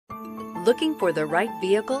Looking for the right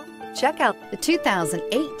vehicle? Check out the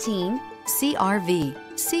 2018 CR-V.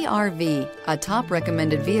 CR-V, a top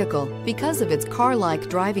recommended vehicle because of its car-like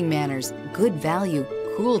driving manners, good value,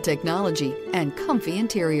 cool technology, and comfy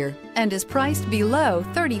interior, and is priced below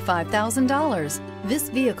 $35,000. This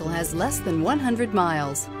vehicle has less than 100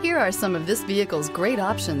 miles. Here are some of this vehicle's great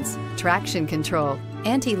options: traction control,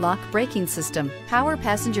 anti-lock braking system, power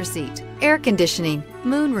passenger seat, air conditioning,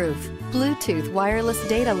 moonroof, Bluetooth wireless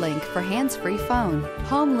data link for hands-free phone,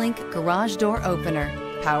 home link garage door opener,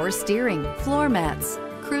 power steering, floor mats,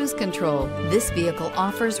 cruise control. This vehicle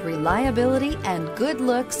offers reliability and good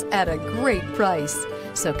looks at a great price.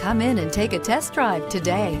 So come in and take a test drive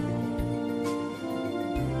today.